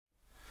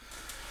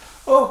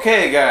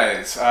Okay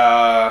guys,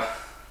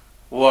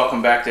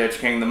 welcome back to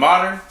Educating the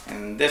Modern.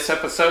 In this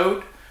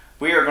episode,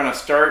 we are going to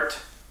start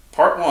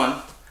part 1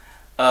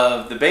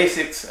 of the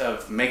basics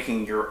of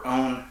making your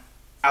own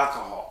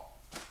alcohol.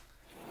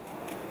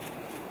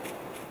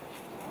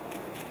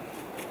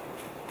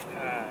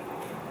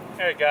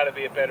 There got to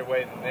be a better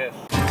way than this.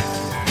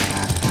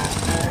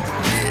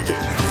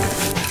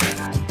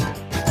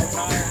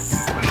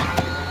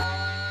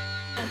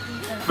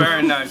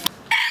 Very nice.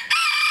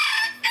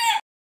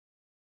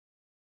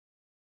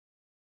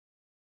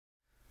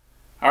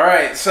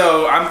 Alright,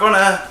 so I'm going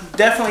to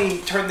definitely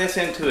turn this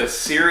into a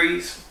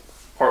series,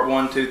 part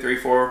 1, 2, 3,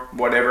 4,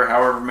 whatever,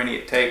 however many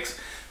it takes,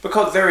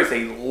 because there is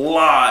a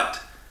lot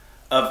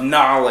of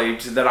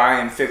knowledge that I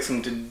am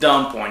fixing to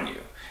dump on you.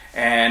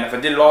 And if I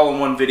did it all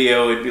in one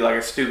video, it'd be like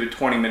a stupid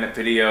 20-minute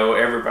video.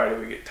 Everybody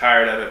would get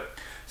tired of it.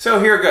 So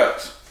here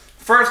goes.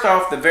 First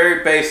off, the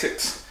very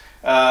basics.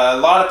 A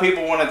lot of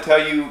people want to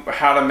tell you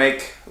how to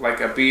make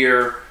like a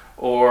beer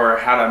or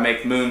how to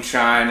make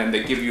moonshine, and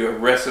they give you a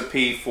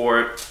recipe for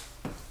it.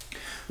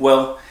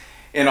 Well,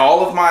 in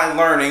all of my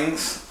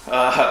learnings,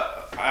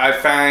 I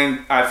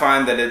find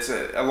that it's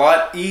a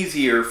lot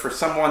easier for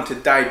someone to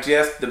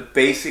digest the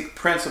basic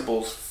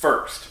principles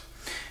first.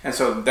 And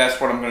so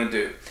that's what I'm going to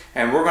do.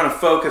 And we're going to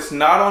focus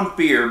not on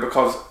beer,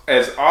 because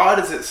as odd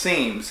as it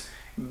seems,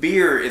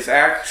 beer is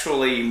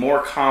actually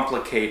more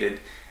complicated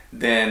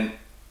than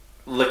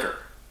liquor.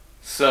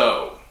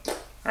 So,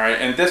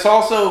 alright, and this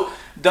also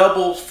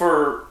doubles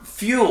for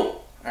fuel.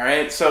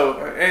 Alright,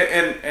 so,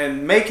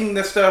 and making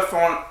this stuff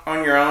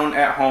on your own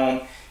at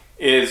home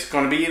is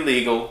going to be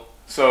illegal.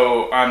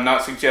 So I'm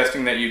not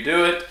suggesting that you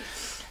do it,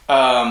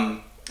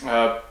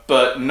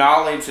 but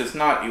knowledge is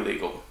not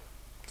illegal.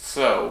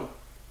 So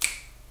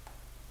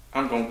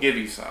I'm going to give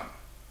you some.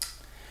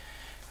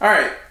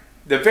 Alright,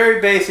 the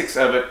very basics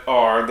of it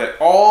are that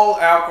all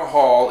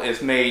alcohol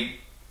is made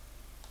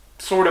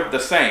sort of the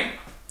same.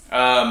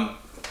 What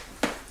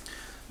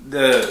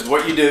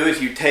you do is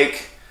you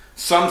take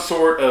some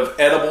sort of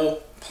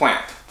edible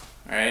plant,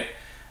 right,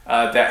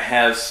 that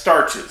has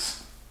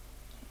starches.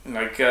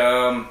 Like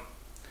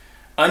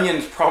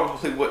onions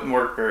probably wouldn't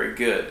work very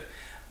good,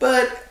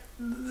 but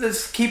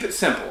let's keep it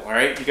simple. All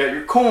right, you got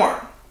your corn,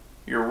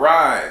 your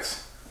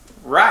rice,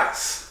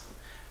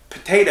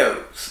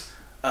 potatoes,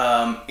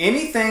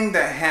 anything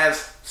that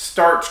has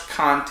starch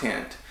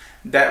content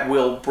that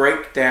will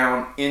break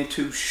down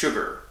into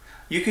sugar.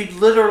 You could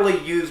literally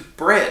use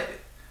bread,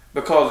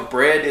 because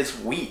bread is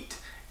wheat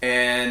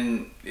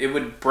and it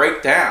would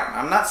break down.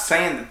 I'm not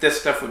saying that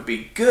this stuff would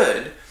be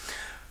good,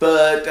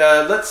 but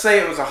let's say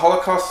it was a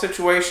Holocaust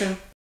situation.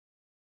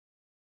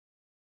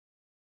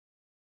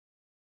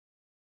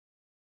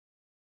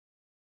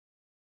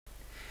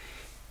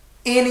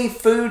 Any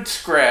food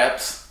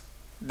scraps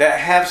that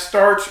have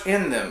starch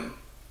in them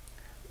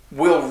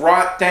will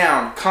rot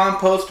down.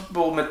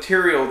 Compostable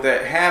material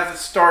that have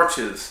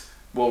starches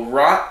will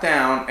rot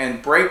down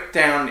and break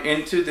down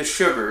into the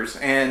sugars,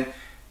 and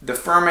the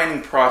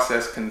fermenting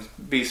process can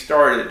be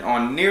started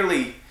on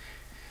nearly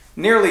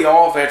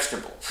all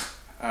vegetables.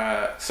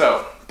 But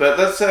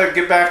let's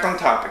get back on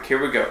topic. Here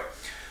we go.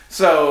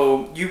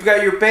 So you've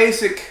got your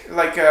basic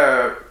like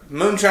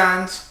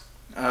moonshines,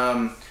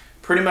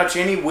 pretty much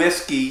any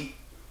whiskey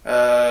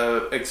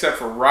except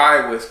for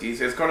rye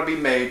whiskeys is going to be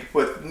made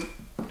with,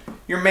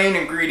 your main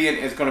ingredient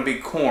is going to be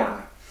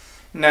corn.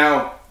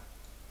 Now,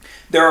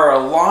 there are a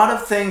lot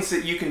of things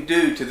that you can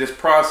do to this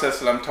process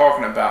that I'm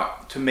talking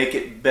about to make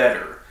it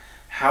better.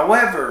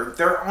 However,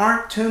 there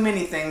aren't too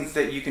many things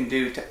that you can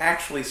do to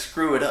actually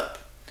screw it up.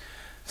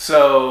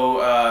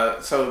 So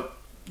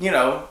you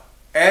know,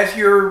 as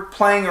you're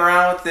playing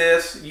around with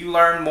this, you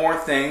learn more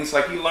things.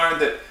 Like you learn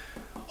that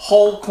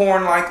whole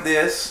corn like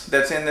this,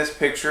 that's in this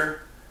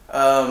picture,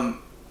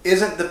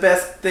 isn't the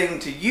best thing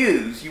to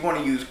use. You want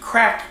to use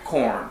cracked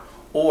corn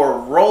or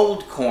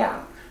rolled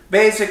corn.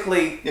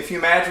 Basically, if you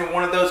imagine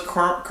one of those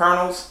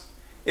kernels,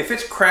 if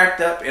it's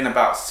cracked up in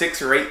about 6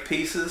 or 8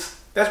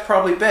 pieces, that's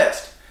probably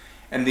best.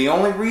 And the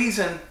only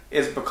reason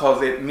is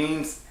because it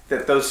means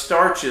that those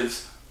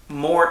starches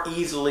more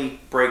easily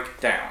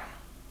break down.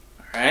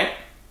 Alright?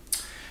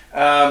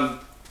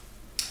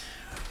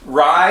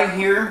 Rye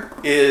here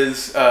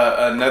is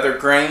another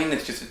grain.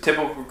 It's just a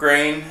typical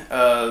grain.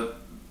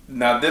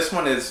 Now this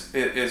one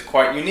is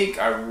quite unique.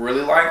 I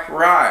really like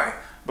rye,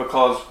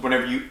 because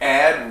whenever you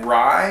add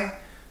rye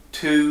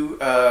to,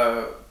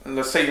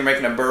 let's say you're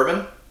making a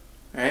bourbon,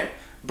 right?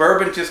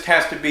 Bourbon just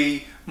has to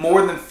be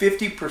more than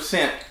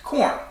 50%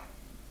 corn,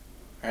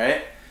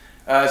 right?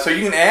 So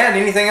you can add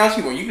anything else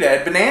you want. You could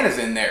add bananas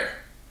in there,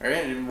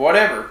 right?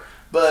 Whatever.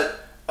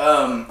 But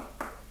the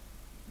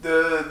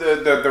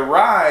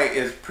rye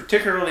is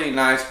particularly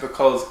nice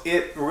because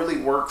it really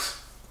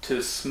works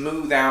to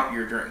smooth out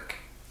your drink.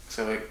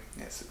 So it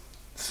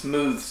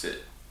smooths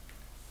it.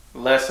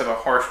 Less of a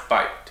harsh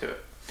bite to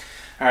it.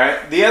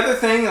 Alright, the other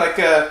thing, like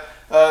you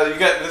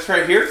got this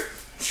right here,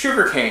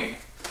 sugar cane.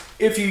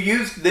 If you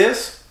use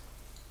this,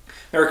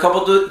 there are a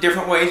couple of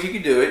different ways you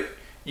could do it.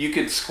 You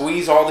could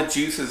squeeze all the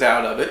juices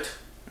out of it,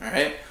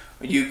 alright?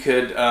 You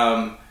could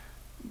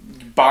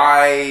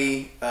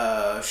buy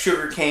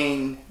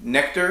sugarcane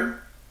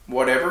nectar,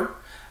 whatever.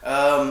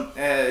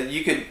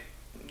 You could,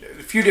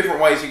 a few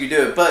different ways you could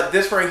do it, but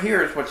this right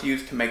here is what's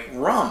used to make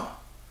rum,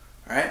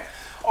 right?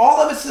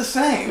 All of it's the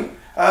same.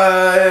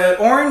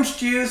 Orange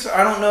juice,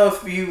 I don't know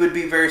if you would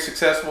be very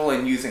successful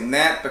in using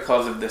that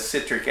because of the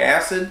citric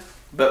acid,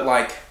 but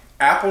like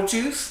apple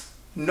juice,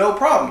 no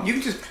problem. You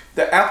can just,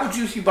 the apple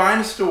juice you buy in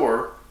the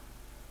store,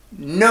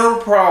 no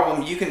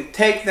problem. You can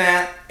take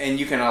that and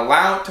you can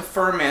allow it to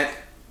ferment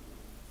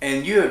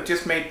and you have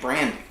just made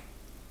brandy.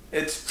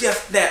 It's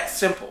just that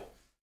simple.